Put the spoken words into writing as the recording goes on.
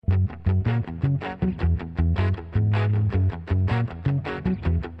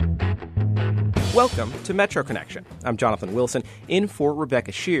Welcome to Metro Connection. I'm Jonathan Wilson, in for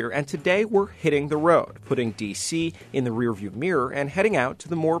Rebecca Shear, and today we're hitting the road, putting D.C. in the rearview mirror and heading out to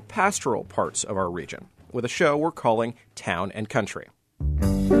the more pastoral parts of our region, with a show we're calling Town and Country.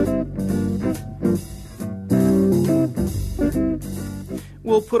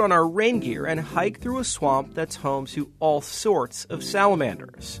 We'll put on our rain gear and hike through a swamp that's home to all sorts of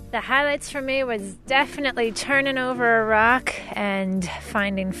salamanders. The highlights for me was definitely turning over a rock and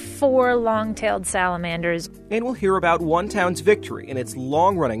finding 4 long-tailed salamanders. And we'll hear about one town's victory in its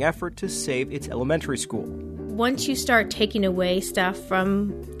long-running effort to save its elementary school. Once you start taking away stuff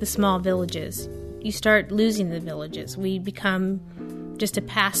from the small villages, you start losing the villages. We become just a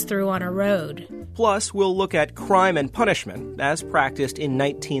pass-through on a road. Plus, we'll look at crime and punishment as practiced in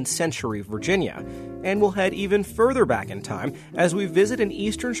 19th century Virginia. And we'll head even further back in time as we visit an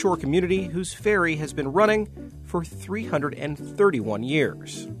Eastern Shore community whose ferry has been running for 331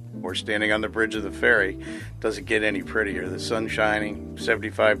 years. We're standing on the bridge of the ferry. Doesn't get any prettier. The sun's shining,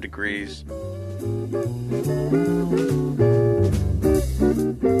 75 degrees.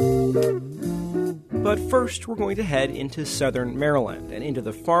 But first, we're going to head into southern Maryland and into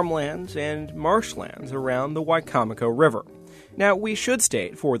the farmlands and marshlands around the Wicomico River. Now, we should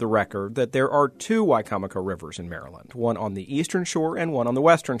state, for the record, that there are 2 Wicomico rivers in Maryland, one on the eastern shore and one on the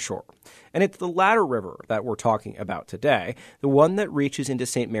western shore. And it's the latter river that we're talking about today, the one that reaches into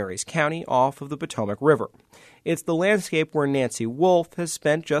St. Mary's County off of the Potomac River. It's the landscape where Nancy Wolfe has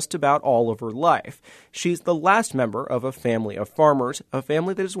spent just about all of her life. She's the last member of a family of farmers, a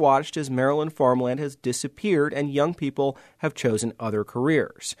family that has watched as Maryland farmland has disappeared and young people have chosen other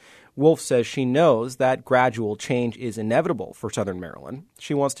careers. Wolfe says she knows that gradual change is inevitable for Southern Maryland.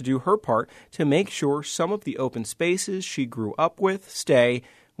 She wants to do her part to make sure some of the open spaces she grew up with stay,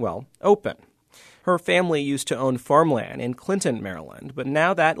 well, open. Her family used to own farmland in Clinton, Maryland, but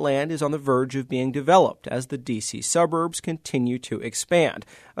now that land is on the verge of being developed as the D.C. suburbs continue to expand,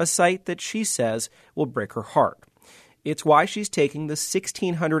 a sight that she says will break her heart. It's why she's taking the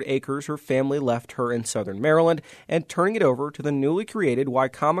 1,600 acres her family left her in southern Maryland and turning it over to the newly created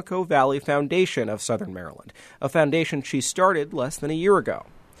Wicomico Valley Foundation of Southern Maryland, a foundation she started less than a year ago.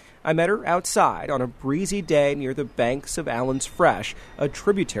 I met her outside on a breezy day near the banks of Allen's Fresh, a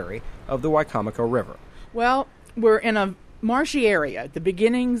tributary of the Wicomico River. Well, we're in a marshy area, the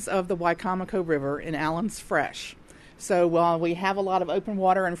beginnings of the Wicomico River in Allen's Fresh. So while we have a lot of open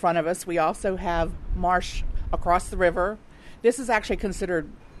water in front of us, we also have marsh across the river. This is actually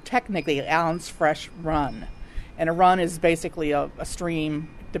considered technically Allen's Fresh Run. And a run is basically a stream,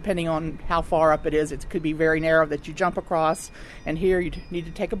 depending on how far up it is. It could be very narrow that you jump across, and here you need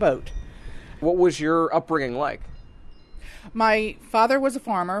to take a boat. What was your upbringing like? My father was a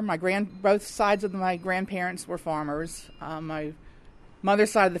farmer. Both sides of my grandparents were farmers. My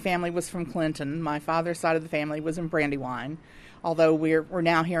mother's side of the family was from Clinton. My father's side of the family was in Brandywine, although we're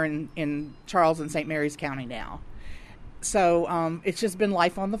now here in Charles and St. Mary's County now. So it's just been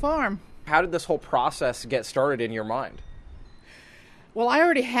life on the farm. How did this whole process get started in your mind? Well, I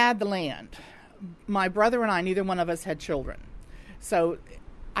already had the land. My brother and I, neither one of us had children. So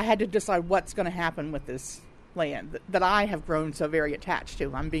I had to decide what's going to happen with this land that I have grown so very attached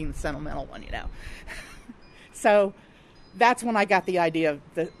to. I'm being the sentimental one, you know. So that's when I got the idea of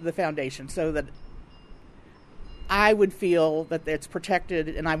the foundation, so that I would feel that it's protected,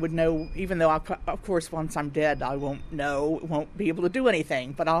 and I would know, even though, of course, once I'm dead, I won't be able to do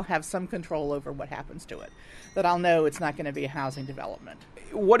anything, but I'll have some control over what happens to it, that I'll know it's not going to be a housing development.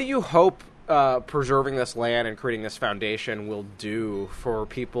 What do you hope preserving this land and creating this foundation will do for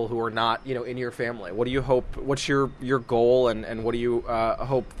people who are not, in your family? What do you hope, what's your goal, and what do you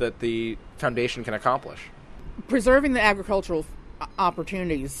hope that the foundation can accomplish? Preserving the agricultural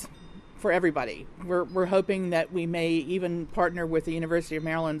opportunities for everybody. We're hoping that we may even partner with the University of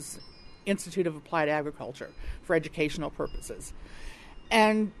Maryland's Institute of Applied Agriculture for educational purposes.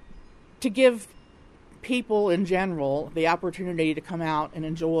 And to give people in general the opportunity to come out and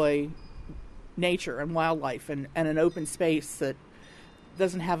enjoy nature and wildlife and an open space that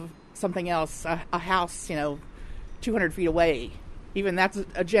doesn't have something else, a house, 200 feet away. Even that's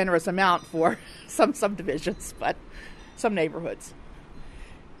a generous amount for some subdivisions, but some neighborhoods.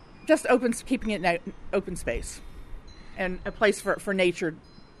 Just keeping it open space and a place for nature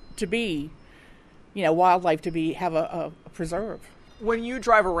to be, wildlife to have a preserve. When you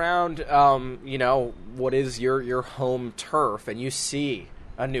drive around, what is your home turf, and you see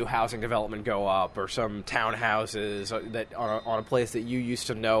a new housing development go up or some townhouses that on a place that you used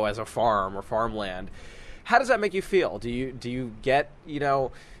to know as a farm or farmland, how does that make you feel? Do you get,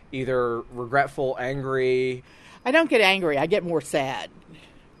 either regretful, angry? I don't get angry. I get more sad.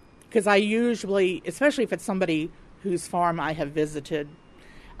 Because I usually, especially if it's somebody whose farm I have visited,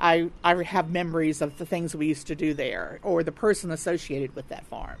 I have memories of the things we used to do there or the person associated with that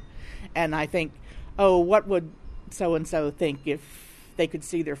farm. And I think, oh, what would so-and-so think if they could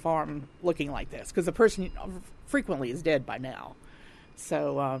see their farm looking like this? Because the person frequently is dead by now.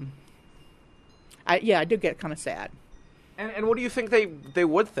 So, I do get kind of sad. And what do you think they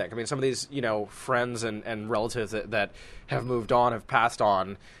would think? I mean, some of these, friends and relatives that have moved on, have passed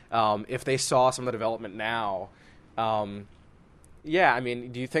on, if they saw some of the development now, do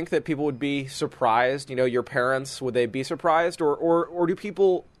you think that people would be surprised? Your parents, would they be surprised? Or do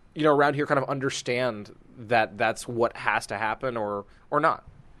people, around here kind of understand that that's what has to happen or not?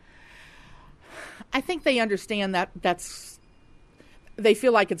 I think they understand that they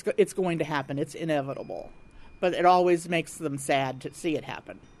feel like it's going to happen. It's inevitable. But it always makes them sad to see it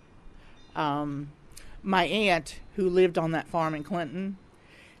happen. My aunt, who lived on that farm in Clinton,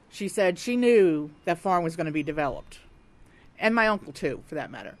 she said she knew that farm was going to be developed. And my uncle, too, for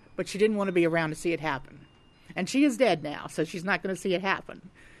that matter. But she didn't want to be around to see it happen. And she is dead now, so she's not going to see it happen.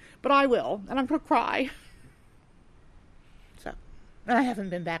 But I will, and I'm going to cry. So, and I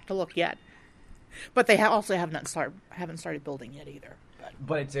haven't been back to look yet. But they also haven't started building yet either.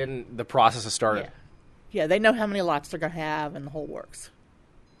 But it's in the process of starting. Yeah, they know how many lots they're going to have and the whole works.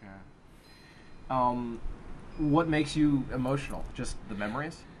 Yeah. What makes you emotional? Just the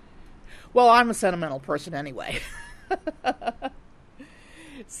memories? Well, I'm a sentimental person anyway.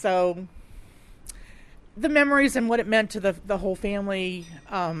 So, the memories and what it meant to the whole family,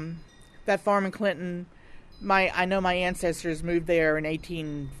 that farm in Clinton, I know my ancestors moved there in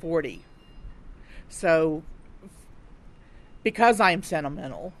 1840. So, because I'm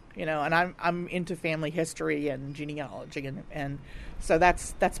sentimental, and I'm into family history and genealogy, and so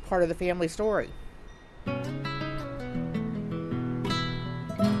that's part of the family story.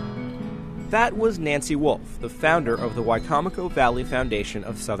 That was Nancy Wolf, the founder of the Wicomico Valley Foundation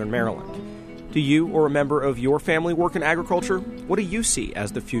of Southern Maryland. Do you or a member of your family work in agriculture? What do you see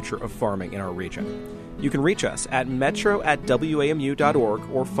as the future of farming in our region? You can reach us at metro@wamu.org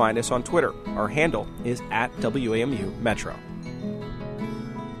or find us on Twitter. Our handle is @WAMU-Metro.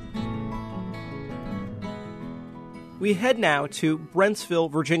 We head now to Brentsville,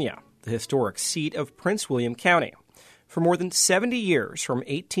 Virginia, the historic seat of Prince William County. For more than 70 years, from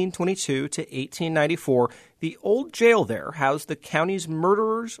 1822 to 1894, the old jail there housed the county's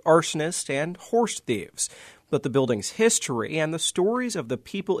murderers, arsonists, and horse thieves. But the building's history and the stories of the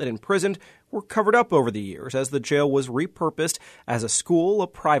people it imprisoned were covered up over the years as the jail was repurposed as a school, a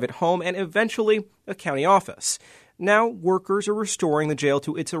private home, and eventually a county office. Now, workers are restoring the jail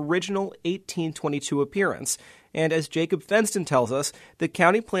to its original 1822 appearance. And as Jacob Fenston tells us, the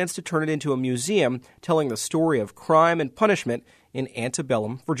county plans to turn it into a museum telling the story of crime and punishment in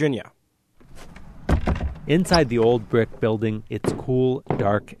antebellum Virginia. Inside the old brick building, it's cool,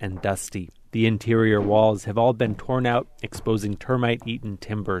 dark, and dusty. The interior walls have all been torn out, exposing termite-eaten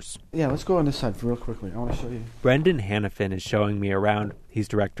timbers. Yeah, let's go on this side real quickly. I want to show you. Brendan Hannafin is showing me around. He's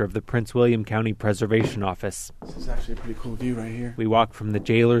director of the Prince William County Preservation Office. This is actually a pretty cool view right here. We walk from the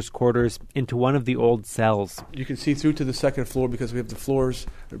jailer's quarters into one of the old cells. You can see through to the second floor because we have the floors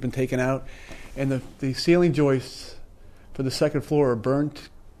that have been taken out. And the ceiling joists for the second floor are burnt,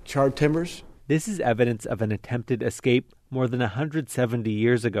 charred timbers. This is evidence of an attempted escape more than 170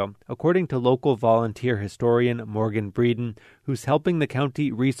 years ago, according to local volunteer historian Morgan Breeden, who's helping the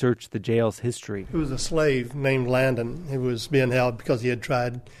county research the jail's history. It was a slave named Landon who was being held because he had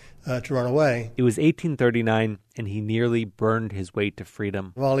tried to run away. It was 1839, and he nearly burned his way to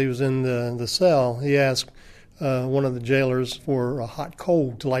freedom. While he was in the cell, he asked one of the jailers for a hot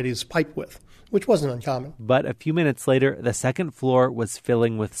coal to light his pipe with, which wasn't uncommon. But a few minutes later, the second floor was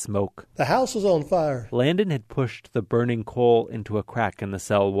filling with smoke. The house was on fire. Landon had pushed the burning coal into a crack in the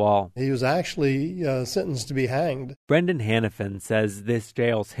cell wall. He was actually sentenced to be hanged. Brendan Hannafin says this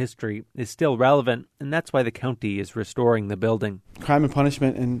jail's history is still relevant, and that's why the county is restoring the building. Crime and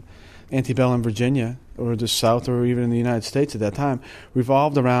punishment in antebellum Virginia, or the South, or even in the United States at that time,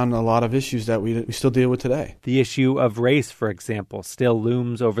 revolved around a lot of issues that we still deal with today. The issue of race, for example, still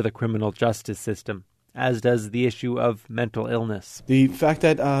looms over the criminal justice system, as does the issue of mental illness. The fact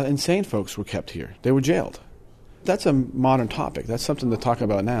that insane folks were kept here. They were jailed. That's a modern topic. That's something to talk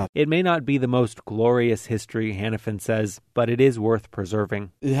about now. It may not be the most glorious history, Hannafin says, but it is worth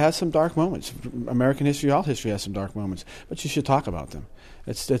preserving. It has some dark moments. American history, all history has some dark moments, but you should talk about them.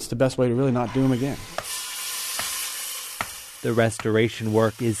 It's the best way to really not do them again. The restoration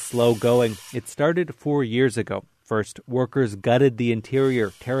work is slow going. It started 4 years ago. First, workers gutted the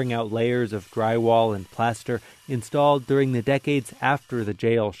interior, tearing out layers of drywall and plaster installed during the decades after the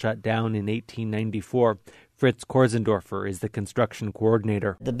jail shut down in 1894. Fritz Korsendorfer is the construction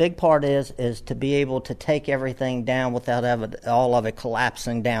coordinator. The big part is to be able to take everything down without all of it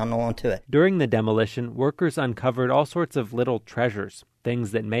collapsing down onto it. During the demolition, workers uncovered all sorts of little treasures,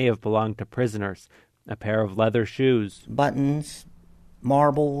 things that may have belonged to prisoners. A pair of leather shoes. Buttons,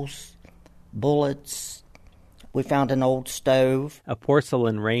 marbles, bullets. We found an old stove. A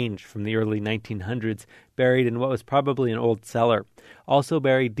porcelain range from the early 1900s buried in what was probably an old cellar. Also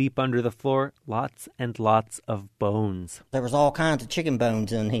buried deep under the floor, lots and lots of bones. There was all kinds of chicken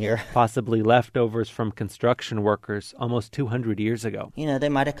bones in here. Possibly leftovers from construction workers almost 200 years ago. You know, they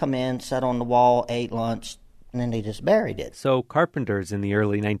might have come in, sat on the wall, ate lunch, and then they just buried it. So carpenters in the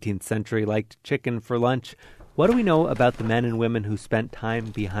early 19th century liked chicken for lunch. What do we know about the men and women who spent time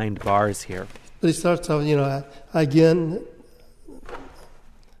behind bars here? But he starts off, I again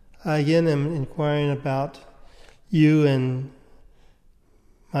am inquiring about you and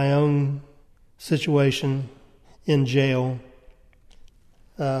my own situation in jail.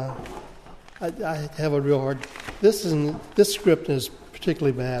 I have a real hard. This script is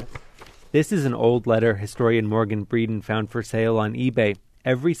particularly bad. This is an old letter historian Morgan Breeden found for sale on eBay.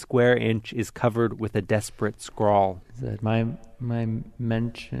 Every square inch is covered with a desperate scrawl. Is that my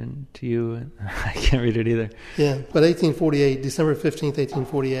mention to you? I can't read it either. Yeah, but 1848, December 15th,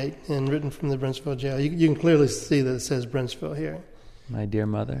 1848, and written from the Brentsville jail. You can clearly see that it says Brentsville here. My dear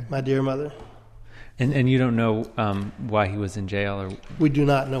mother. My dear mother. And you don't know why he was in jail? Or We do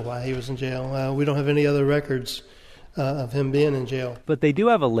not know why he was in jail. We don't have any other records of him being in jail. But they do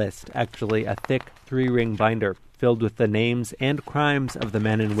have a list, actually, a thick 3-ring binder filled with the names and crimes of the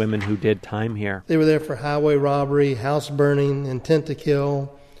men and women who did time here. They were there for highway robbery, house burning, intent to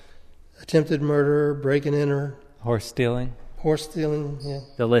kill, attempted murder, break and enter. Horse stealing, yeah.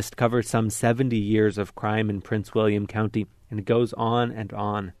 The list covers some 70 years of crime in Prince William County, and it goes on and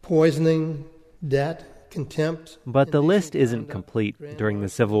on. Poisoning, debt, contempt. But the list isn't complete. During the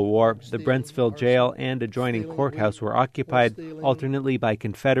Civil War, the Brentsville jail and adjoining courthouse were occupied alternately by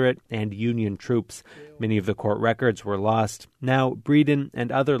Confederate and Union troops. Many of the court records were lost. Now, Breeden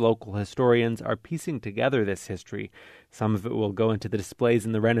and other local historians are piecing together this history. Some of it will go into the displays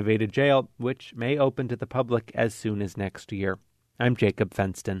in the renovated jail, which may open to the public as soon as next year. I'm Jacob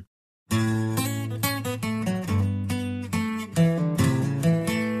Fenston.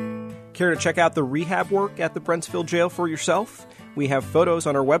 Care to check out the rehab work at the Brentsville Jail for yourself? We have photos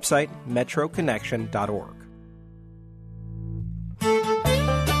on our website, metroconnection.org.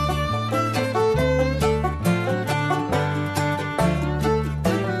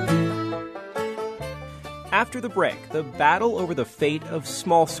 After the break, the battle over the fate of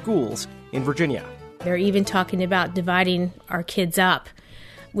small schools in Virginia. They're even talking about dividing our kids up,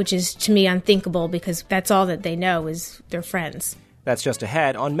 which is, to me, unthinkable because that's all that they know is their friends. That's just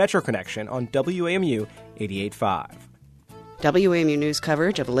ahead on Metro Connection on WAMU 88.5. WAMU News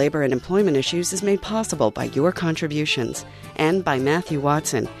coverage of labor and employment issues is made possible by your contributions and by Matthew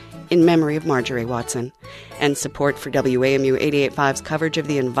Watson, in memory of Marjorie Watson. And support for WAMU 88.5's coverage of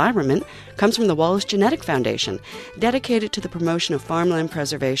the environment comes from the Wallace Genetic Foundation, dedicated to the promotion of farmland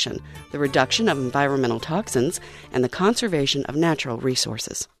preservation, the reduction of environmental toxins, and the conservation of natural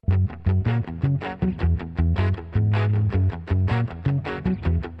resources.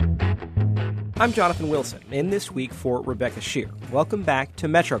 I'm Jonathan Wilson, in this week for Rebecca Shear. Welcome back to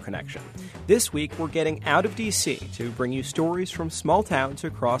Metro Connection. This week, we're getting out of D.C. to bring you stories from small towns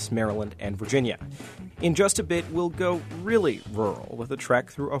across Maryland and Virginia. In just a bit, we'll go really rural with a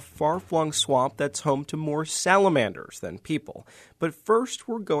trek through a far-flung swamp that's home to more salamanders than people. But first,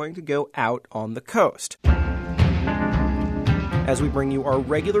 we're going to go out on the coast as we bring you our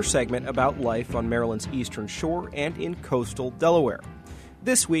regular segment about life on Maryland's eastern shore and in coastal Delaware.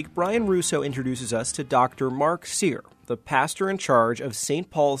 This week, Brian Russo introduces us to Dr. Mark Sear, the pastor in charge of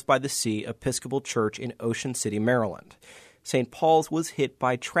St. Paul's by the Sea Episcopal Church in Ocean City, Maryland. St. Paul's was hit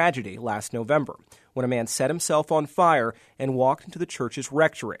by tragedy last November when a man set himself on fire and walked into the church's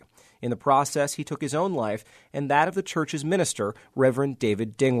rectory. In the process, he took his own life and that of the church's minister, Reverend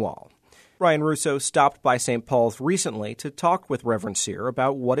David Dingwall. Brian Russo stopped by St. Paul's recently to talk with Reverend Sear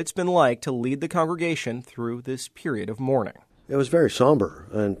about what it's been like to lead the congregation through this period of mourning. It was very somber,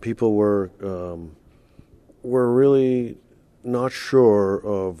 and people were really not sure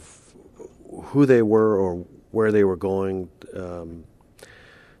of who they were or where they were going.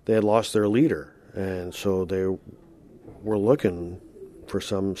 They had lost their leader, and so they were looking for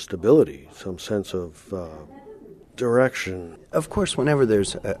some stability, some sense of direction. Of course, whenever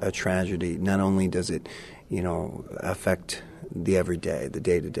there's a tragedy, not only does it, affect the everyday, the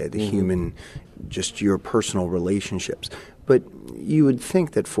day-to-day, the human, just your personal relationships, but you would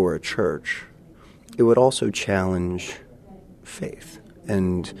think that for a church, it would also challenge faith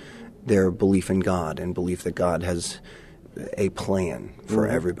and their belief in God and belief that God has a plan for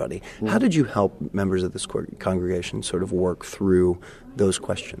everybody. How did you help members of this congregation sort of work through those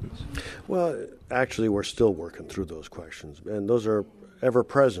questions? Well, actually, we're still working through those questions, and those are ever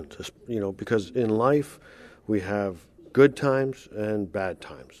present, because in life we have good times and bad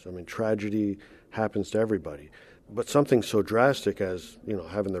times. I mean, tragedy happens to everybody, but something so drastic as,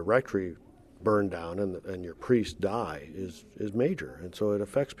 having the rectory burn down and your priest die is major, and so it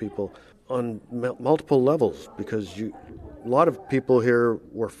affects people on multiple levels, because a lot of people here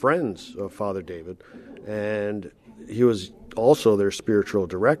were friends of Father David, and he was also their spiritual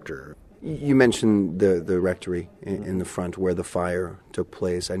director. You mentioned the rectory in the front where the fire took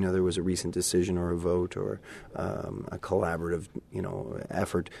place. I know there was a recent decision or a vote or a collaborative,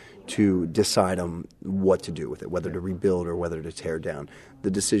 effort to decide on what to do with it, whether to rebuild or whether to tear down.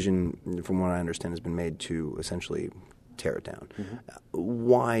 The decision, from what I understand, has been made to essentially tear it down.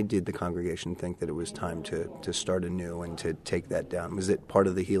 Why did the congregation think that it was time to start anew and to take that down? Was it part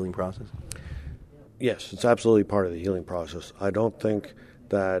of the healing process? Yes, it's absolutely part of the healing process. I don't think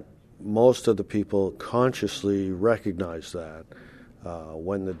that most of the people consciously recognized that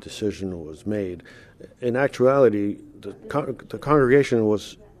when the decision was made. In actuality, the congregation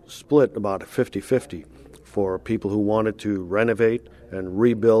was split about 50-50 for people who wanted to renovate and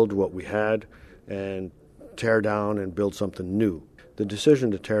rebuild what we had and tear down and build something new. The decision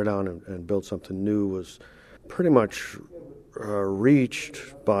to tear down and build something new was pretty much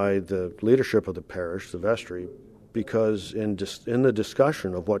reached by the leadership of the parish, the vestry, because in the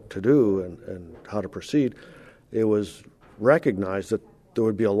discussion of what to do and how to proceed, it was recognized that there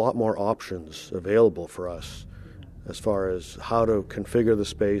would be a lot more options available for us as far as how to configure the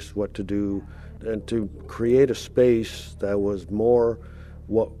space, what to do, and to create a space that was more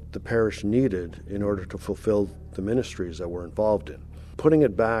what the parish needed in order to fulfill the ministries that we're involved in. Putting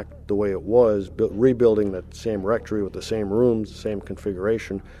it back the way it was, rebuilding that same rectory with the same rooms, the same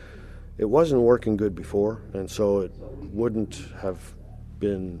configuration, it wasn't working good before, and so it wouldn't have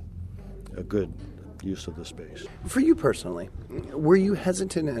been a good use of the space. For you personally, were you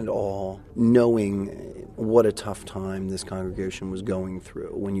hesitant at all knowing what a tough time this congregation was going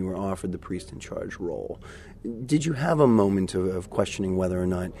through when you were offered the priest in charge role? Did you have a moment of questioning whether or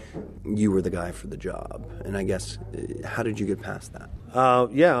not you were the guy for the job? And I guess, how did you get past that?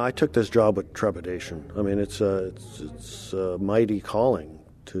 Yeah, I took this job with trepidation. I mean, it's a mighty calling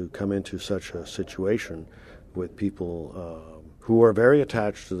to come into such a situation with people who are very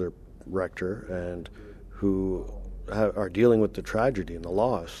attached to their rector and who are dealing with the tragedy and the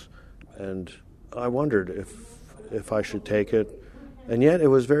loss. And I wondered if I should take it. And yet it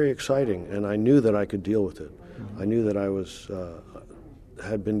was very exciting, and I knew that I could deal with it. I knew that I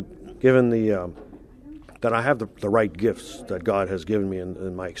had been given that I have the right gifts that God has given me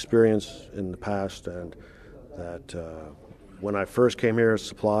in my experience in the past, and that when I first came here as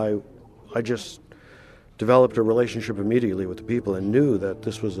supply, I just developed a relationship immediately with the people and knew that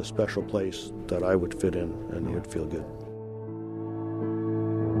this was a special place that I would fit in and it would feel good.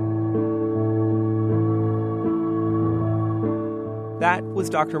 That was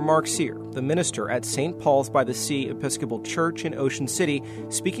Dr. Mark Sear, the minister at St. Paul's by the Sea Episcopal Church in Ocean City,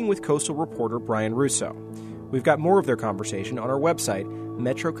 speaking with coastal reporter Brian Russo. We've got more of their conversation on our website,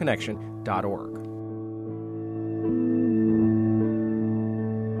 metroconnection.org.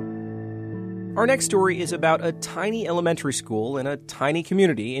 Our next story is about a tiny elementary school in a tiny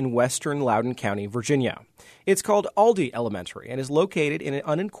community in western Loudoun County, Virginia. It's called Aldie Elementary and is located in an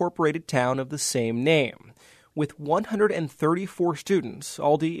unincorporated town of the same name. With 134 students,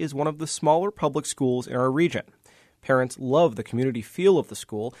 Aldie is one of the smaller public schools in our region. Parents love the community feel of the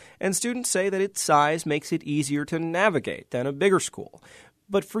school, and students say that its size makes it easier to navigate than a bigger school.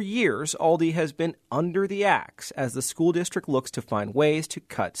 But for years, Aldie has been under the axe as the school district looks to find ways to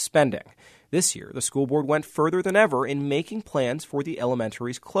cut spending. This year, the school board went further than ever in making plans for the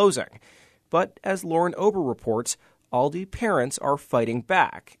elementary's closing. But as Lauren Ober reports, Aldie parents are fighting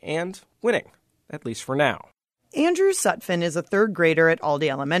back and winning, at least for now. Andrew Sutphin is a third grader at Aldie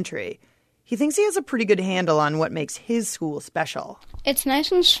Elementary. He thinks he has a pretty good handle on what makes his school special. It's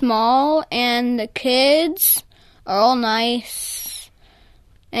nice and small, and the kids are all nice,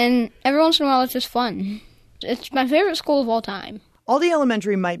 and every once in a while it's just fun. It's my favorite school of all time. Aldie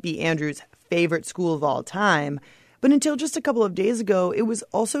Elementary might be Andrew's favorite school of all time, but until just a couple of days ago, it was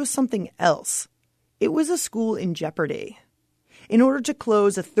also something else. it was a school in jeopardy. In order to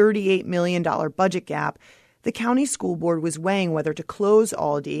close a $38 million budget gap, the county school board was weighing whether to close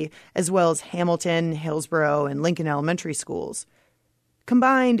Aldie, as well as Hamilton, Hillsborough, and Lincoln elementary schools.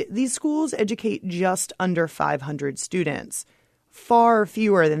 Combined, these schools educate just under 500 students, far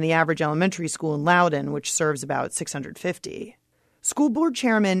fewer than the average elementary school in Loudoun, which serves about 650. School board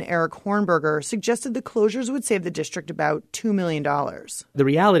chairman Eric Hornberger suggested the closures would save the district about $2 million. The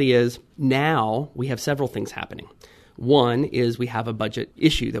reality is now we have several things happening. One is we have a budget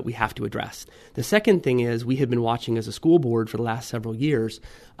issue that we have to address. The second thing is we have been watching as a school board for the last several years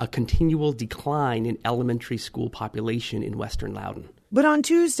a continual decline in elementary school population in Western Loudoun. But on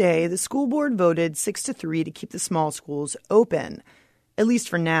Tuesday, the school board voted 6-3 to keep the small schools open, at least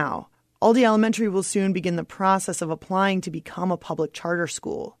for now. Aldie Elementary will soon begin the process of applying to become a public charter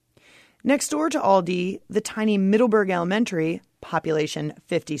school. Next door to Aldie, the tiny Middleburg Elementary, population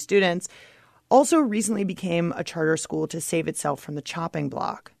 50 students, also recently became a charter school to save itself from the chopping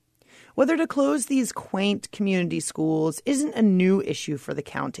block. Whether to close these quaint community schools isn't a new issue for the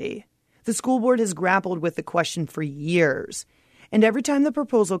county. The school board has grappled with the question for years, and every time the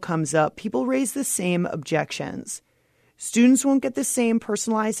proposal comes up, people raise the same objections. Students won't get the same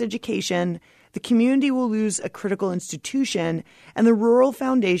personalized education, the community will lose a critical institution, and the rural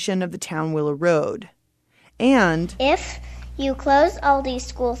foundation of the town will erode. And if you close Aldie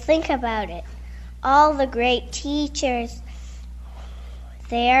School, think about it. All the great teachers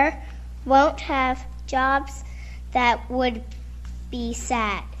there won't have jobs. That would be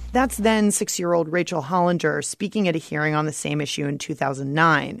sad. That's then 6-year-old Rachel Hollander speaking at a hearing on the same issue in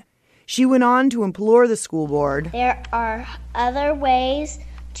 2009. She went on to implore the school board, there are other ways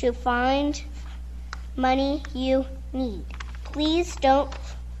to find money you need. Please don't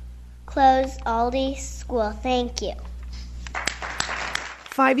close Aldie School. Thank you.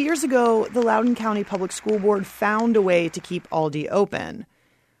 5 years ago, the Loudoun County Public School Board found a way to keep Aldie open.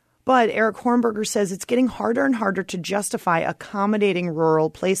 But Eric Hornberger says it's getting harder and harder to justify accommodating rural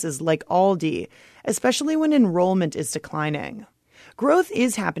places like Aldie, especially when enrollment is declining. Growth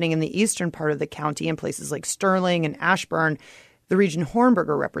is happening in the eastern part of the county in places like Sterling and Ashburn, the region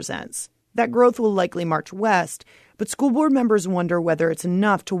Hornberger represents. That growth will likely march west, but school board members wonder whether it's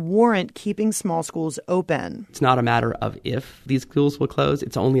enough to warrant keeping small schools open. It's not a matter of if these schools will close,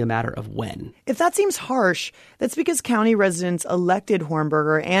 it's only a matter of when. If that seems harsh, that's because county residents elected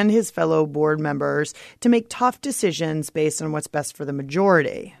Hornberger and his fellow board members to make tough decisions based on what's best for the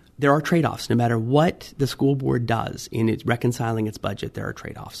majority. There are trade-offs. No matter what the school board does in its reconciling its budget, there are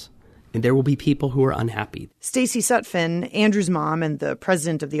trade-offs. And there will be people who are unhappy. Stacey Sutphin, Andrew's mom and the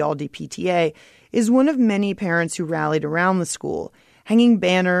president of the Aldie PTA, is one of many parents who rallied around the school, hanging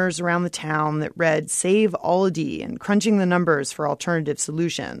banners around the town that read, "Save Aldie," and crunching the numbers for alternative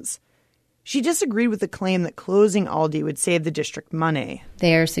solutions. She disagreed with the claim that closing Aldie would save the district money.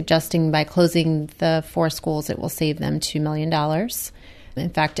 They are suggesting by closing the 4 schools, it will save them $2 million. In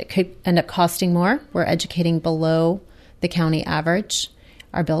fact, it could end up costing more. We're educating below the county average.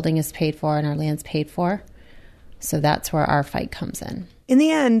 Our building is paid for and our land's paid for. So that's where our fight comes in. In the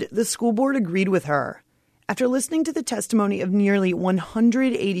end, the school board agreed with her. After listening to the testimony of nearly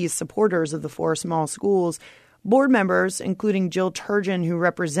 180 supporters of the 4 small schools, board members, including Jill Turgeon, who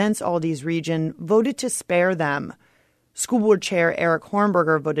represents Aldie's region, voted to spare them. School board chair Eric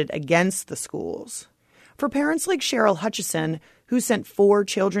Hornberger voted against the schools. For parents like Cheryl Hutchison, who sent 4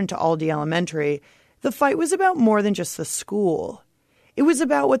 children to Aldie Elementary, the fight was about more than just the school. It was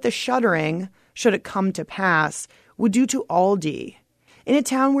about what the shuttering, should it come to pass, would do to Aldie. In a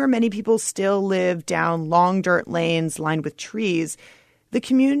town where many people still live down long dirt lanes lined with trees, the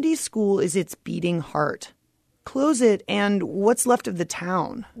community school is its beating heart. Close it, and what's left of the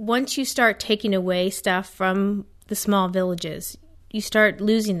town? Once you start taking away stuff from the small villages, you start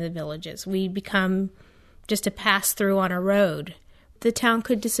losing the villages. We become just a pass-through on a road. The town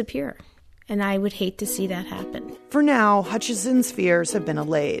could disappear, and I would hate to see that happen. For now, Hutchison's fears have been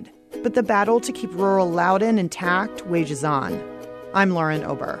allayed, but the battle to keep rural Loudoun intact wages on. I'm Lauren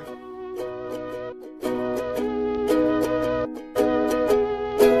Ober.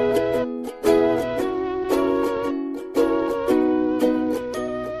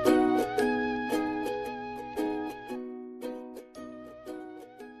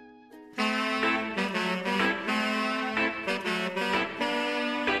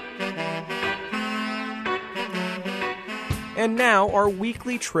 And now, our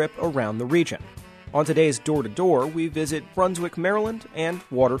weekly trip around the region. On today's Door to Door, we visit Brunswick, Maryland, and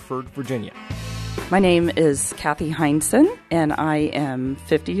Waterford, Virginia. My name is Kathy Heinsohn, and I am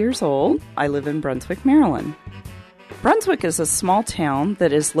 50 years old. I live in Brunswick, Maryland. Brunswick is a small town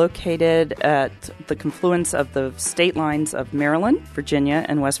that is located at the confluence of the state lines of Maryland, Virginia,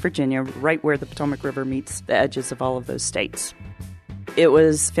 and West Virginia, right where the Potomac River meets the edges of all of those states. It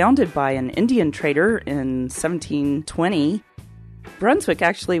was founded by an Indian trader in 1720. Brunswick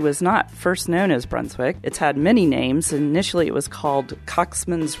actually was not first known as Brunswick. It's had many names. Initially, it was called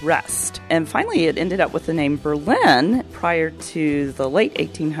Coxman's Rest. And finally, it ended up with the name Berlin prior to the late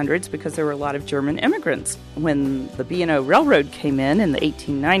 1800s because there were a lot of German immigrants. When the B&O Railroad came in the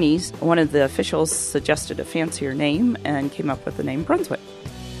 1890s, one of the officials suggested a fancier name and came up with the name Brunswick.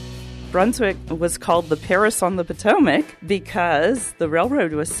 Brunswick was called the Paris on the Potomac because the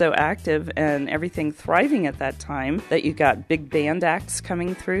railroad was so active and everything thriving at that time that you got big band acts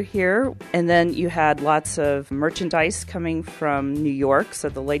coming through here. And then you had lots of merchandise coming from New York, so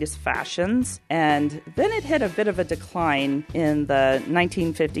the latest fashions. And then it hit a bit of a decline in the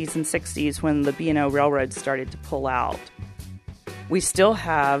 1950s and 60s when the B&O Railroad started to pull out. We still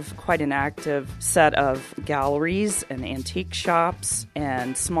have quite an active set of galleries and antique shops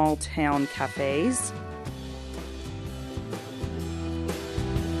and small town cafes.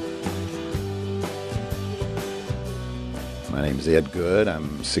 My name is Ed Good.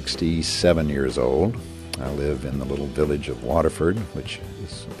 I'm 67 years old. I live in the little village of Waterford, which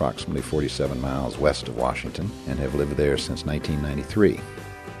is approximately 47 miles west of Washington, and have lived there since 1993.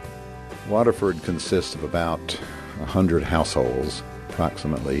 Waterford consists of about 100 households,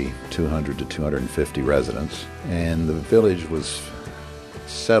 approximately 200 to 250 residents, and the village was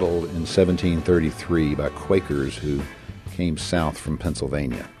settled in 1733 by Quakers who came south from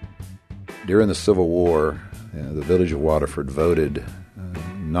Pennsylvania. During the Civil War, the village of Waterford voted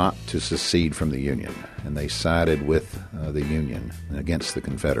not to secede from the Union, and they sided with the Union against the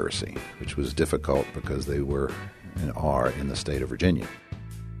Confederacy, which was difficult because they were and are in the state of Virginia.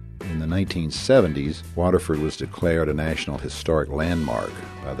 In the 1970s, Waterford was declared a National Historic Landmark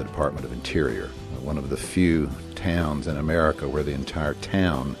by the Department of Interior, one of the few towns in America where the entire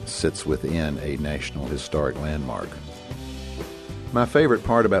town sits within a National Historic Landmark. My favorite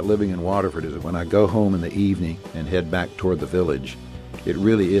part about living in Waterford is that when I go home in the evening and head back toward the village, it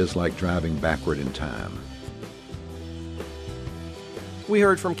really is like driving backward in time. We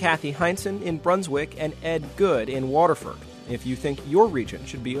heard from Kathy Heinsohn in Brunswick and Ed Good in Waterford. If you think your region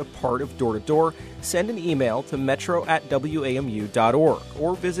should be a part of Door to Door, send an email to metro@wamu.org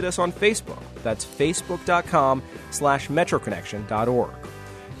or visit us on Facebook. That's facebook.com/metroconnection.org.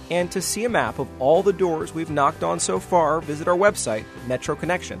 And to see a map of all the doors we've knocked on so far, visit our website,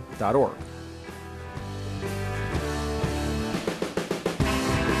 metroconnection.org.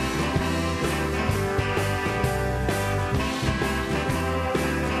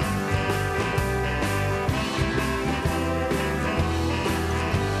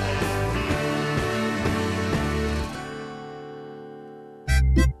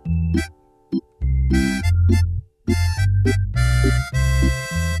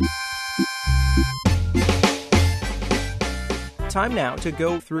 Time now to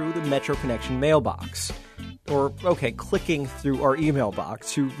go through the Metro Connection mailbox. Or, clicking through our email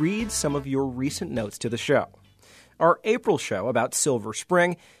box to read some of your recent notes to the show. Our April show about Silver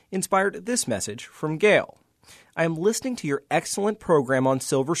Spring inspired this message from Gail. I am listening to your excellent program on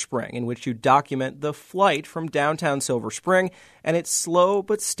Silver Spring in which you document the flight from downtown Silver Spring and its slow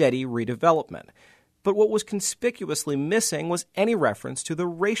but steady redevelopment. But what was conspicuously missing was any reference to the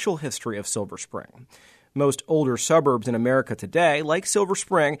racial history of Silver Spring. Most older suburbs in America today, like Silver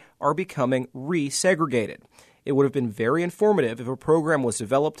Spring, are becoming resegregated. It would have been very informative if a program was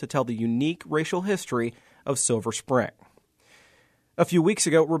developed to tell the unique racial history of Silver Spring. A few weeks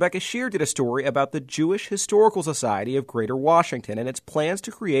ago, Rebecca Shear did a story about the Jewish Historical Society of Greater Washington and its plans to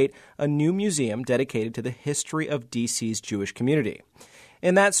create a new museum dedicated to the history of D.C.'s Jewish community.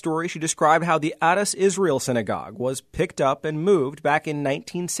 In that story, she described how the Adas Israel Synagogue was picked up and moved back in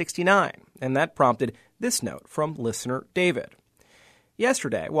 1969, and that prompted this note from listener David.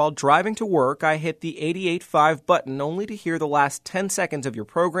 Yesterday, while driving to work, I hit the 88.5 button only to hear the last 10 seconds of your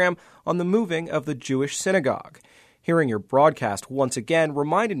program on the moving of the Jewish synagogue. Hearing your broadcast once again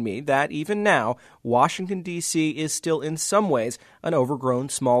reminded me that even now, Washington, D.C. is still in some ways an overgrown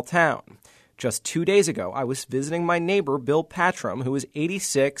small town. Just 2 days ago, I was visiting my neighbor, Bill Patram, who is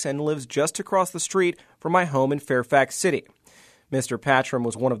 86 and lives just across the street from my home in Fairfax City. Mr. Patram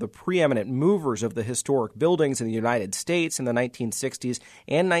was one of the preeminent movers of the historic buildings in the United States in the 1960s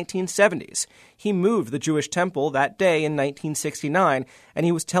and 1970s. He moved the Jewish temple that day in 1969, and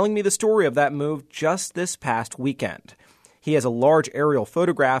he was telling me the story of that move just this past weekend. He has a large aerial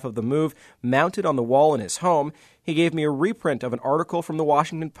photograph of the move mounted on the wall in his home. He gave me a reprint of an article from the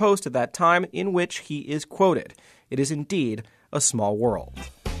Washington Post at that time in which he is quoted. It is indeed a small world.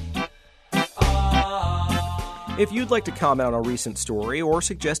 If you'd like to comment on a recent story or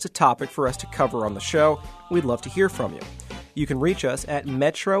suggest a topic for us to cover on the show, we'd love to hear from you. You can reach us at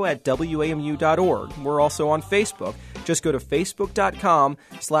metro@wamu.org. We're also on Facebook. Just go to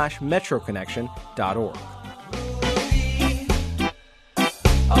facebook.com/metroconnection.org.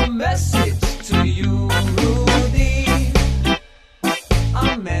 A message to you, Rudy.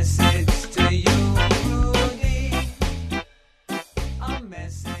 A message to you, Rudy. A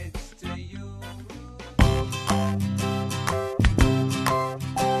message to you.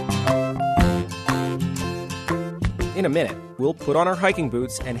 In a minute, we'll put on our hiking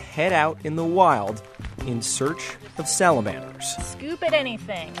boots and head out in the wild in search of salamanders. Scoop at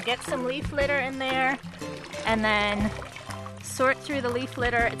anything. Get some leaf litter in there, and then sort through the leaf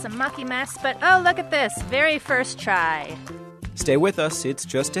litter. It's a mucky mess, but oh, look at this. Very first try. Stay with us. It's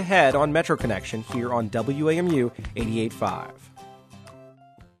just ahead on Metro Connection here on WAMU 88.5.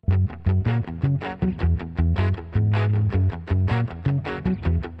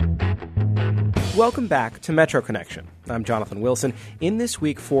 Welcome back to Metro Connection. I'm Jonathan Wilson, in this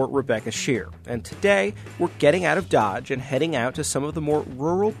week for Rebecca Shear. And today, we're getting out of Dodge and heading out to some of the more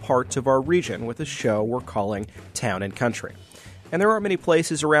rural parts of our region with a show we're calling Town and Country. And there aren't many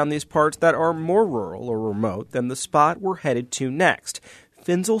places around these parts that are more rural or remote than the spot we're headed to next,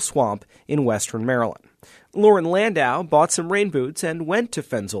 Fenzel Swamp in western Maryland. Lauren Landau bought some rain boots and went to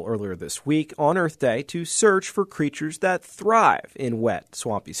Fenzel earlier this week on Earth Day to search for creatures that thrive in wet,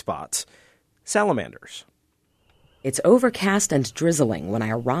 swampy spots. Salamanders. It's overcast and drizzling when I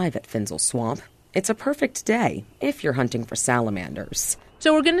arrive at Fenzel Swamp. It's a perfect day if you're hunting for salamanders.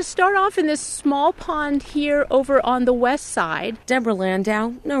 So we're going to start off in this small pond here over on the west side. Deborah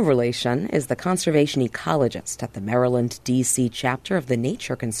Landau, no relation, is the conservation ecologist at the Maryland, D.C. chapter of the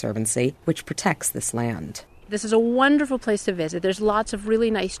Nature Conservancy, which protects this land. This is a wonderful place to visit. There's lots of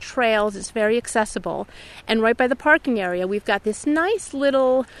really nice trails. It's very accessible. And right by the parking area, we've got this nice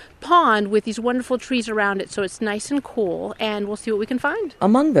little pond with these wonderful trees around it, so it's nice and cool, and we'll see what we can find.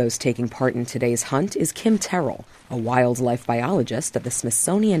 Among those taking part in today's hunt is Kim Terrell, a wildlife biologist at the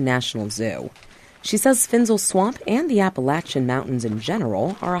Smithsonian National Zoo. She says Fenzel Swamp and the Appalachian Mountains in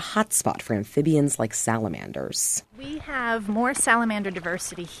general are a hotspot for amphibians like salamanders. We have more salamander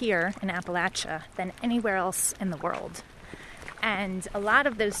diversity here in Appalachia than anywhere else in the world. And a lot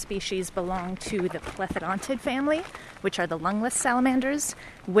of those species belong to the Plethodontid family, which are the lungless salamanders,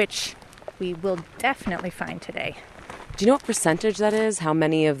 which we will definitely find today. Do you know what percentage that is? How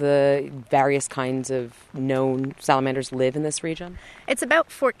many of the various kinds of known salamanders live in this region? It's about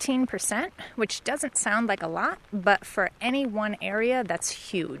 14%, which doesn't sound like a lot, but for any one area, that's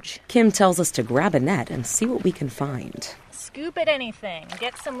huge. Kim tells us to grab a net and see what we can find. Scoop at anything.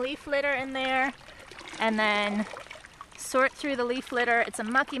 Get some leaf litter in there, and then sort through the leaf litter. It's a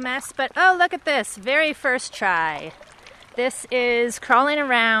mucky mess, but oh, look at this. Very first try. This is crawling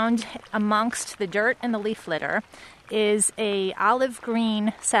around amongst the dirt and the leaf litter. Is a olive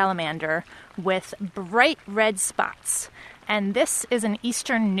green salamander with bright red spots, and this is an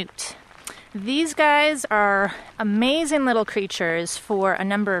eastern newt. These guys are amazing little creatures for a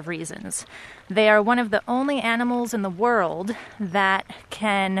number of reasons. They are one of the only animals in the world that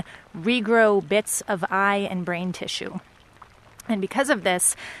can regrow bits of eye and brain tissue. And because of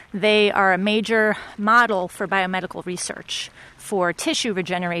this, they are a major model for biomedical research for tissue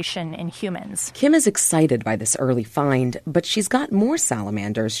regeneration in humans. Kim is excited by this early find, but she's got more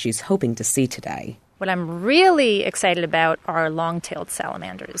salamanders she's hoping to see today. What I'm really excited about are long-tailed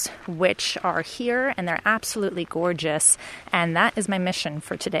salamanders, which are here, and they're absolutely gorgeous. And that is my mission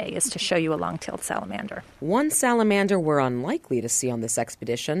for today, is to show you a long-tailed salamander. One salamander we're unlikely to see on this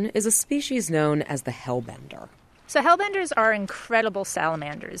expedition is a species known as the hellbender. So hellbenders are incredible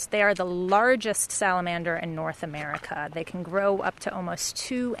salamanders. They are the largest salamander in North America. They can grow up to almost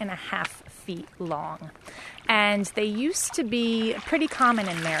 2.5 feet long. And they used to be pretty common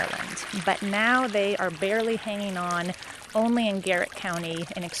in Maryland, but now they are barely hanging on only in Garrett County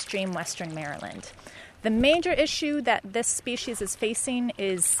in extreme western Maryland. The major issue that this species is facing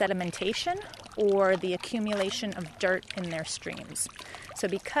is sedimentation, or the accumulation of dirt in their streams. So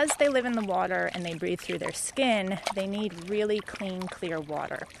because they live in the water and they breathe through their skin, they need really clean, clear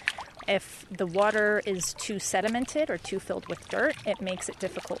water. If the water is too sedimented or too filled with dirt, it makes it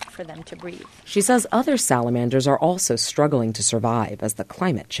difficult for them to breathe. She says other salamanders are also struggling to survive as the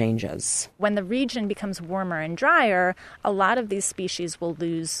climate changes. When the region becomes warmer and drier, a lot of these species will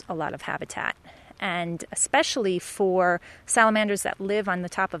lose a lot of habitat. And especially for salamanders that live on the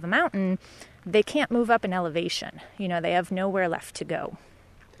top of a mountain, they can't move up in elevation. You know, they have nowhere left to go.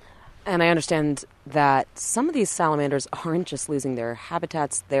 And I understand that some of these salamanders aren't just losing their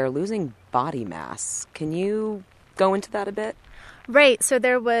habitats, they're losing body mass. Can you go into that a bit? Right. So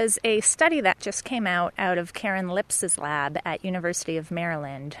there was a study that just came out of Karen Lips's lab at University of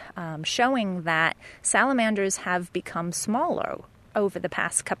Maryland showing that salamanders have become smaller over the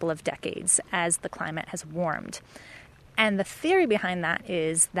past couple of decades as the climate has warmed. And the theory behind that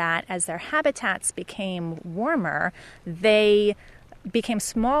is that as their habitats became warmer, they became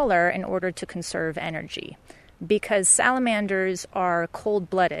smaller in order to conserve energy. Because salamanders are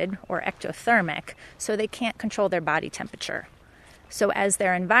cold-blooded or ectothermic, so they can't control their body temperature. So as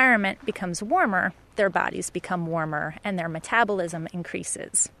their environment becomes warmer, their bodies become warmer and their metabolism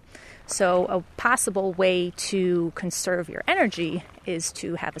increases. So a possible way to conserve your energy is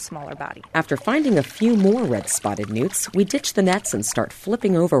to have a smaller body. After finding a few more red-spotted newts, we ditch the nets and start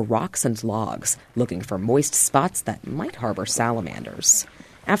flipping over rocks and logs, looking for moist spots that might harbor salamanders.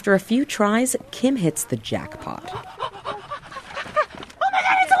 After a few tries, Kim hits the jackpot.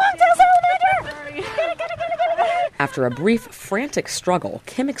 After a brief, frantic struggle,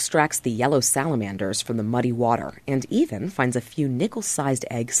 Kim extracts the yellow salamanders from the muddy water and even finds a few nickel-sized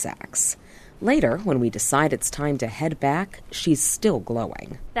egg sacs. Later, when we decide it's time to head back, she's still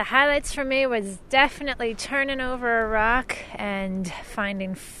glowing. The highlights for me was definitely turning over a rock and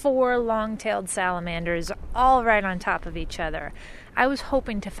finding 4 long-tailed salamanders all right on top of each other. I was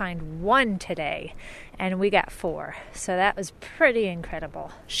hoping to find 1 today, and we got 4, so that was pretty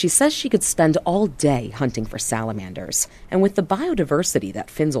incredible. She says she could spend all day hunting for salamanders, and with the biodiversity that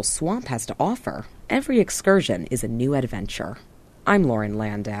Finzel Swamp has to offer, every excursion is a new adventure. I'm Lauren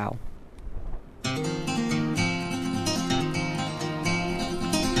Landau.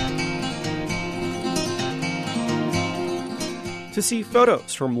 To see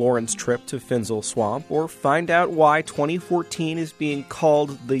photos from Lauren's trip to Finzel Swamp or find out why 2014 is being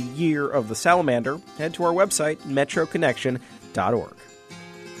called the Year of the Salamander, head to our website, metroconnection.org.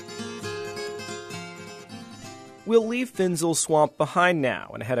 We'll leave Finzel Swamp behind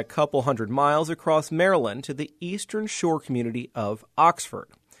now and head a couple hundred miles across Maryland to the eastern shore community of Oxford.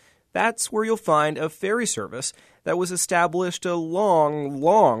 That's where you'll find a ferry service that was established a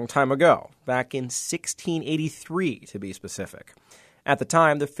long time ago, back in 1683 to be specific. At the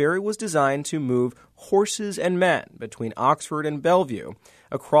time, the ferry was designed to move horses and men between Oxford and Bellevue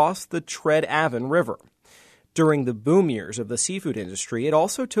across the Tread Avon River. During the boom years of the seafood industry, it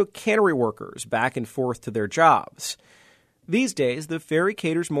also took cannery workers back and forth to their jobs. These days, the ferry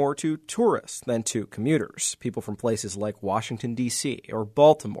caters more to tourists than to commuters, people from places like Washington, D.C. or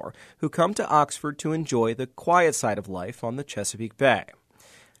Baltimore, who come to Oxford to enjoy the quiet side of life on the Chesapeake Bay.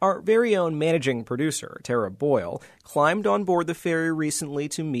 Our very own managing producer, Tara Boyle, climbed on board the ferry recently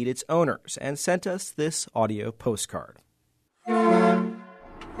to meet its owners and sent us this audio postcard.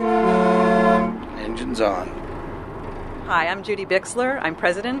 Engines on. Hi, I'm Judy Bixler. I'm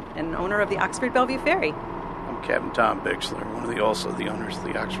president and owner of the Oxford Bellevue Ferry. I'm Captain Tom Bixler, also the owners of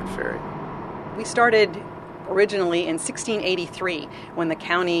the Oxford Ferry. We started originally in 1683 when the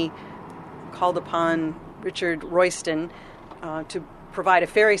county called upon Richard Royston to provide a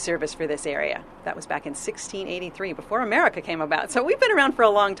ferry service for this area. That was back in 1683, before America came about. So we've been around for a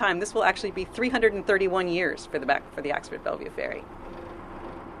long time. This will actually be 331 years for the Oxford Bellevue Ferry.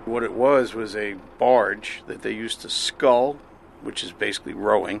 What it was a barge that they used to scull, which is basically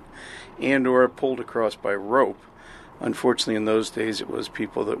rowing, and or pulled across by rope. Unfortunately, in those days, it was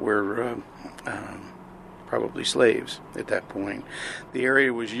people that were probably slaves at that point. The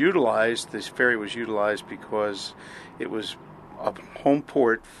area was utilized, this ferry was utilized because it was a home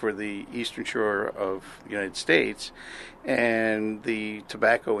port for the eastern shore of the United States, and the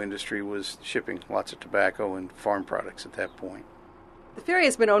tobacco industry was shipping lots of tobacco and farm products at that point. The ferry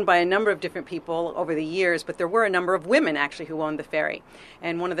has been owned by a number of different people over the years, but there were a number of women actually who owned the ferry.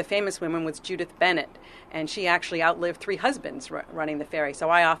 And one of the famous women was Judith Bennett, and she actually outlived 3 husbands running the ferry. So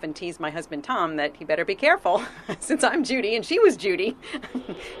I often tease my husband Tom that he better be careful, since I'm Judy and she was Judy.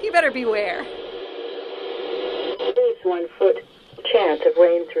 He better beware. Today's 1 foot chance of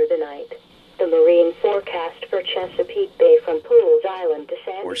rain through the night. The marine forecast for Chesapeake Bay from Pools Island to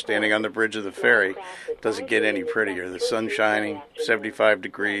Sandy. We're standing on the bridge of the ferry. Doesn't get any prettier. The sun's shining, 75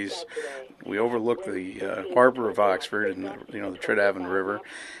 degrees. We overlook the harbor of Oxford and the Tread Avon River,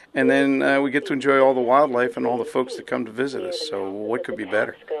 and then we get to enjoy all the wildlife and all the folks that come to visit us. So what could be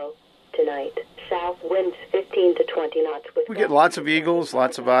better? Tonight, south winds 15 to 20 knots. We get lots of eagles,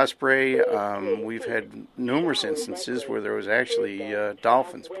 lots of osprey. We've had numerous instances where there was actually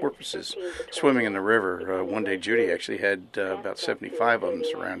dolphins, porpoises, swimming in the river. One day Judy actually had about 75 of them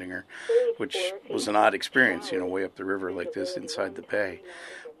surrounding her, which was an odd experience, way up the river like this inside the bay.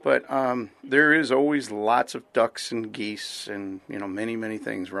 But there is always lots of ducks and geese and, many, many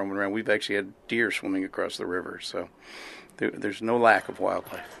things roaming around. We've actually had deer swimming across the river, so there's no lack of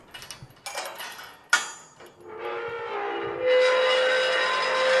wildlife.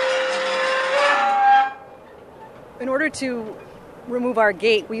 In order to remove our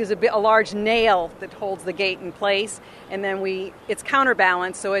gate, we use a large nail that holds the gate in place, and then it's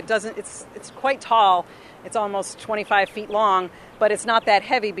counterbalanced, so it's quite tall. It's almost 25 feet long, but it's not that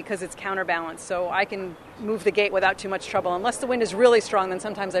heavy because it's counterbalanced, so I can move the gate without too much trouble. Unless the wind is really strong, then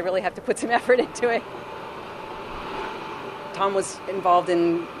sometimes I really have to put some effort into it. Tom was involved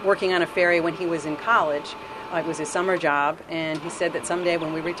in working on a ferry when he was in college. It was his summer job, and he said that someday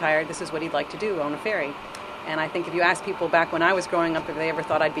when we retired, this is what he'd like to do, own a ferry. And I think if you asked people back when I was growing up if they ever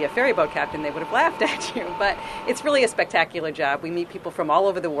thought I'd be a ferry boat captain, they would have laughed at you. But it's really a spectacular job. We meet people from all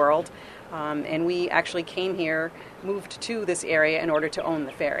over the world, and we actually came here, moved to this area in order to own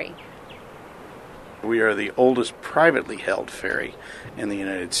the ferry. We are the oldest privately held ferry in the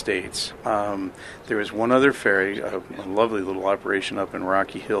United States. There is one other ferry, a lovely little operation up in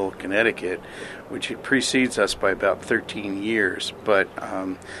Rocky Hill, Connecticut, which precedes us by about 13 years, but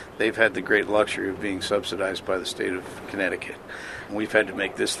they've had the great luxury of being subsidized by the state of Connecticut. We've had to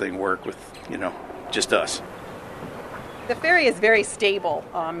make this thing work with, just us. The ferry is very stable,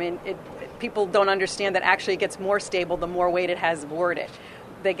 and people don't understand that actually it gets more stable the more weight it has aboard it.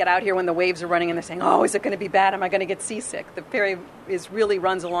 They get out here when the waves are running and they're saying, oh, is it going to be bad? Am I going to get seasick? The ferry really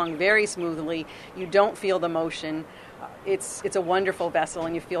runs along very smoothly. You don't feel the motion. It's a wonderful vessel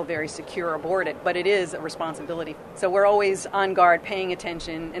and you feel very secure aboard it, but it is a responsibility. So we're always on guard, paying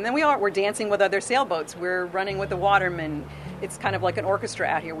attention. And then we're dancing with other sailboats. We're running with the watermen. It's kind of like an orchestra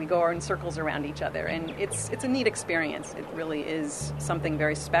out here. We go in circles around each other, and it's a neat experience. It really is something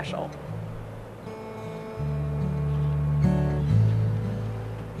very special.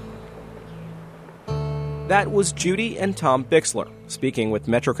 That was Judy and Tom Bixler speaking with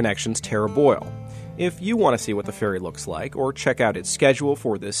Metro Connection's Tara Boyle. If you want to see what the ferry looks like or check out its schedule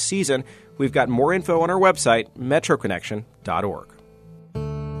for this season, we've got more info on our website, metroconnection.org.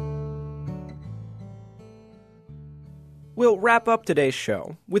 We'll wrap up today's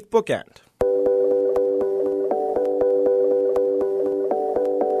show with Bookend.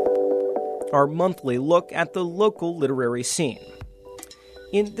 Our monthly look at the local literary scene.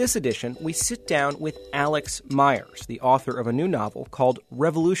 In this edition, we sit down with Alex Myers, the author of a new novel called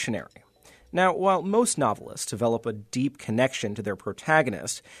Revolutionary. Now, while most novelists develop a deep connection to their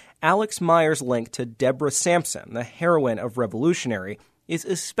protagonist, Alex Myers' link to Deborah Sampson, the heroine of Revolutionary, is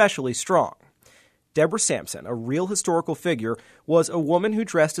especially strong. Deborah Sampson, a real historical figure, was a woman who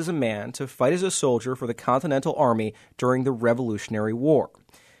dressed as a man to fight as a soldier for the Continental Army during the Revolutionary War.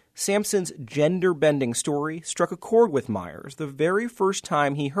 Sampson's gender-bending story struck a chord with Myers the very first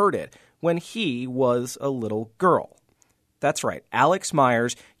time he heard it, when he was a little girl. That's right, Alex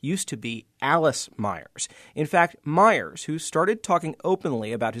Myers used to be Alice Myers. In fact, Myers, who started talking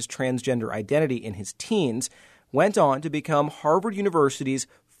openly about his transgender identity in his teens, went on to become Harvard University's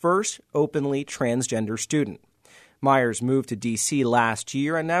first openly transgender student. Myers moved to D.C. last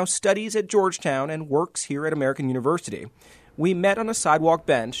year and now studies at Georgetown and works here at American University. We met on a sidewalk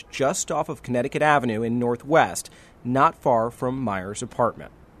bench just off of Connecticut Avenue in Northwest, not far from Myers'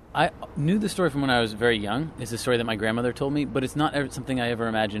 apartment. I knew the story from when I was very young. It's a story that my grandmother told me, but it's not something I ever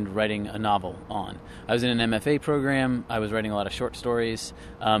imagined writing a novel on. I was in an MFA program. I was writing a lot of short stories,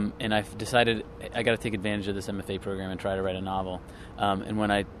 and I've decided I got to take advantage of this MFA program and try to write a novel. And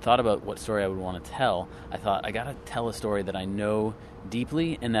when I thought about what story I would want to tell, I thought I got to tell a story that I know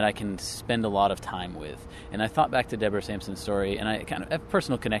deeply and that I can spend a lot of time with. And I thought back to Deborah Sampson's story, and I kind of have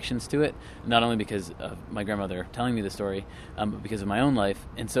personal connections to it, not only because of my grandmother telling me the story, but because of my own life.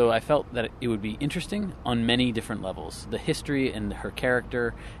 And so I felt that it would be interesting on many different levels, the history and her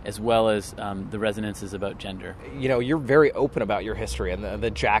character, as well as the resonances about gender. You know, you're very open about your history, and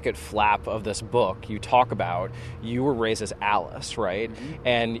the jacket flap of this book, you talk about you were raised as Alice, right? Mm-hmm.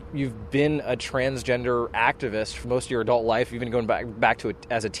 And you've been a transgender activist for most of your adult life, even going back to it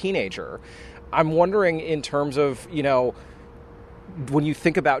as a teenager. I'm wondering, in terms of, you know, when you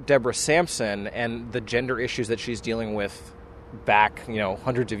think about Deborah Sampson and the gender issues that she's dealing with back, you know,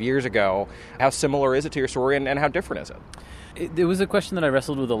 hundreds of years ago, how similar is it to your story, and how different is it? It was a question that I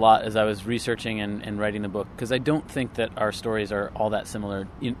wrestled with a lot as I was researching and writing the book, because I don't think that our stories are all that similar.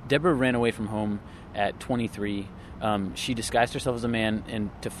 Deborah ran away from home at 23. She disguised herself as a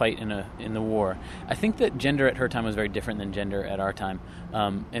man to fight in the war. I think that gender at her time was very different than gender at our time.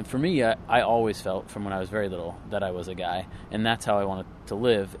 And for me, I always felt from when I was very little that I was a guy, and that's how I wanted to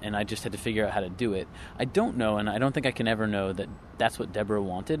live, and I just had to figure out how to do it. I don't know, and I don't think I can ever know, that that's what Deborah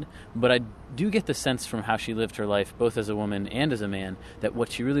wanted, but I do get the sense from how she lived her life, both as a woman and as a man, that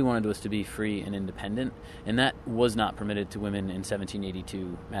what she really wanted was to be free and independent, and that was not permitted to women in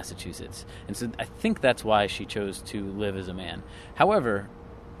 1782 Massachusetts. And so I think that's why she chose to live as a man. However,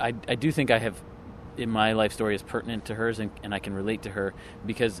 I do think I have, in my life story, is pertinent to hers, and I can relate to her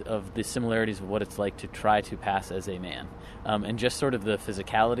because of the similarities of what it's like to try to pass as a man, and just sort of the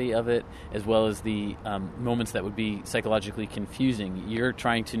physicality of it, as well as the moments that would be psychologically confusing. You're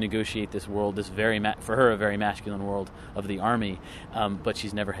trying to negotiate this world, this for her, a very masculine world of the army, but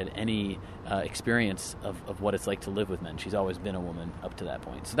she's never had any experience of what it's like to live with men. She's always been a woman up to that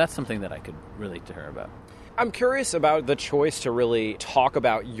point. So that's something that I could relate to her about. I'm curious about the choice to really talk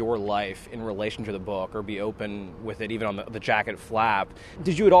about your life in relation to the book or be open with it, even on the jacket flap.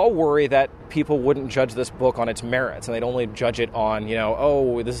 Did you at all worry that people wouldn't judge this book on its merits and they'd only judge it on,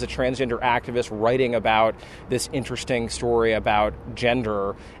 oh, this is a transgender activist writing about this interesting story about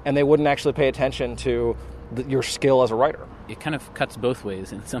gender, and they wouldn't actually pay attention to your skill as a writer? It kind of cuts both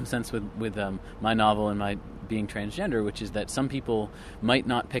ways in some sense with my novel and my being transgender, which is that some people might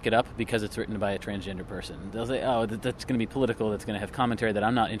not pick it up because it's written by a transgender person. They'll say, oh, that's going to be political, that's going to have commentary that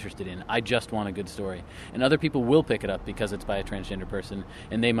I'm not interested in. I just want a good story. And other people will pick it up because it's by a transgender person,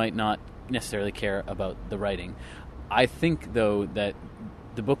 and they might not necessarily care about the writing. I think, though, that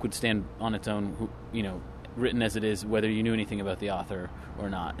the book would stand on its own, written as it is, whether you knew anything about the author or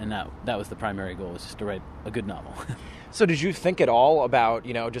not. And that was the primary goal, was just to write a good novel. So did you think at all about,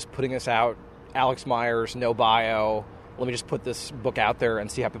 just putting this out, Alex Myers, no bio, let me just put this book out there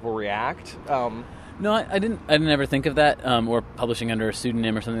and see how people react? No, I didn't ever think of that, or publishing under a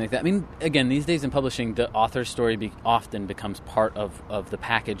pseudonym or something like that. I mean, again, these days in publishing, the author's story often becomes part of the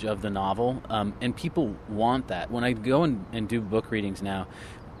package of the novel, and people want that. When I go and do book readings now,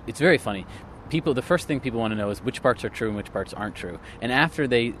 it's very funny. The first thing people want to know is which parts are true and which parts aren't true. And after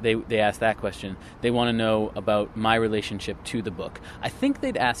they ask that question, they want to know about my relationship to the book. I think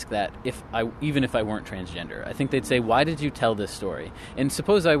they'd ask that even if I weren't transgender. I think they'd say, why did you tell this story? And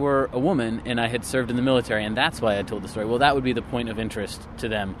suppose I were a woman and I had served in the military and that's why I told the story. Well, that would be the point of interest to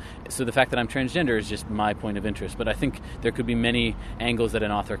them. So the fact that I'm transgender is just my point of interest. But I think there could be many angles that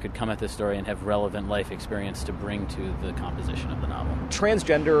an author could come at this story and have relevant life experience to bring to the composition of the novel.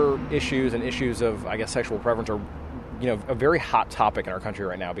 Transgender issues and issues of, I guess, sexual preference are, a very hot topic in our country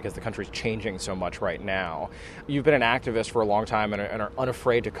right now because the country's changing so much right now. You've been an activist for a long time and are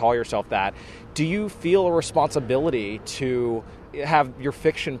unafraid to call yourself that. Do you feel a responsibility to have your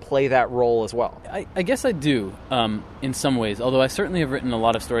fiction play that role as well? I guess I do, in some ways, although I certainly have written a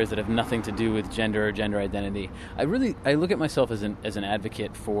lot of stories that have nothing to do with gender or gender identity. I look at myself as an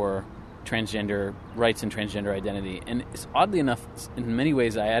advocate for transgender rights and transgender identity. And it's, oddly enough, in many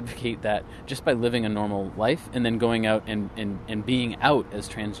ways I advocate that just by living a normal life and then going out and being out as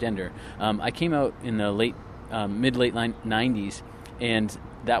transgender. I came out in the mid-late 90s, and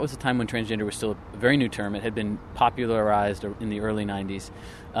that was a time when transgender was still a very new term. It had been popularized in the early 90s.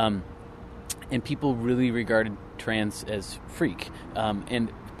 And people really regarded trans as freak.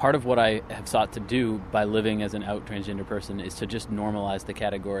 And part of what I have sought to do by living as an out transgender person is to just normalize the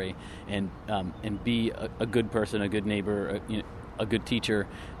category and be a good person, a good neighbor, a good teacher,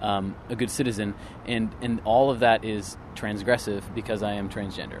 a good citizen, and all of that is transgressive because I am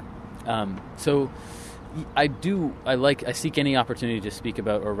transgender. So I seek any opportunity to speak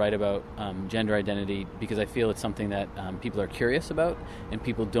about or write about gender identity because I feel it's something that people are curious about and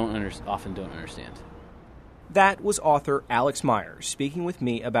people often don't understand. That was author Alex Myers speaking with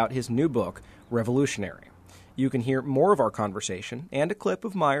me about his new book, Revolutionary. You can hear more of our conversation and a clip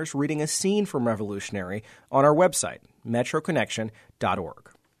of Myers reading a scene from Revolutionary on our website, metroconnection.org.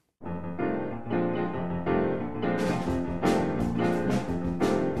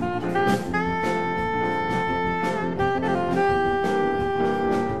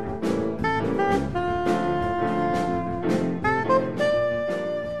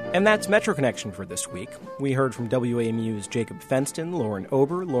 And that's Metro Connection for this week. We heard from WAMU's Jacob Fenston, Lauren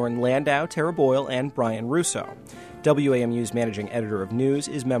Ober, Lauren Landau, Tara Boyle, and Brian Russo. WAMU's managing editor of news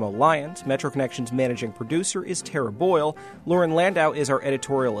is Memo Lyons. Metro Connection's managing producer is Tara Boyle. Lauren Landau is our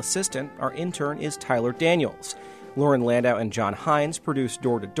editorial assistant. Our intern is Tyler Daniels. Lauren Landau and John Hines produce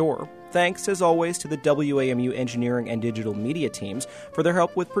Door to Door. Thanks, as always, to the WAMU engineering and digital media teams for their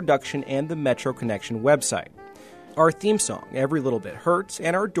help with production and the Metro Connection website. Our theme song, Every Little Bit Hurts,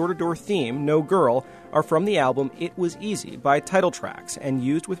 and our door-to-door theme, No Girl, are from the album It Was Easy by Title Tracks and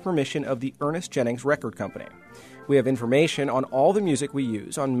used with permission of the Ernest Jennings Record Company. We have information on all the music we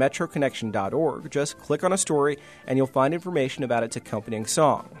use on metroconnection.org. Just click on a story and you'll find information about its accompanying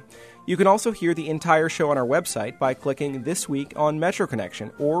song. You can also hear the entire show on our website by clicking This Week on Metro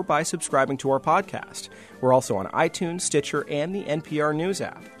Connection or by subscribing to our podcast. We're also on iTunes, Stitcher, and the NPR News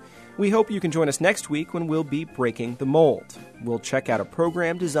app. We hope you can join us next week when we'll be breaking the mold. We'll check out a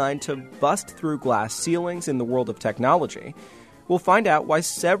program designed to bust through glass ceilings in the world of technology. We'll find out why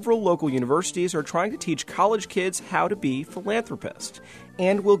several local universities are trying to teach college kids how to be philanthropists.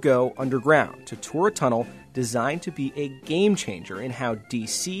 And we'll go underground to tour a tunnel designed to be a game changer in how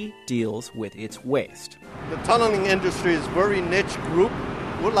D.C. deals with its waste. The tunneling industry is a very niche group.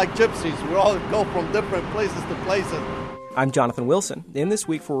 We're like gypsies. We all go from different places to places. I'm Jonathan Wilson, in This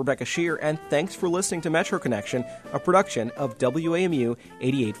Week for Rebecca Shear, and thanks for listening to Metro Connection, a production of WAMU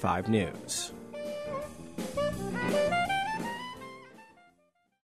 88.5 News.